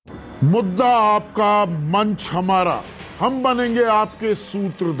मुद्दा आपका, मंच हमारा, हम बनेंगे आपके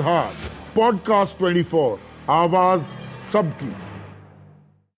सूत्रधार। पॉडकास्ट 24, आवाज सबकी।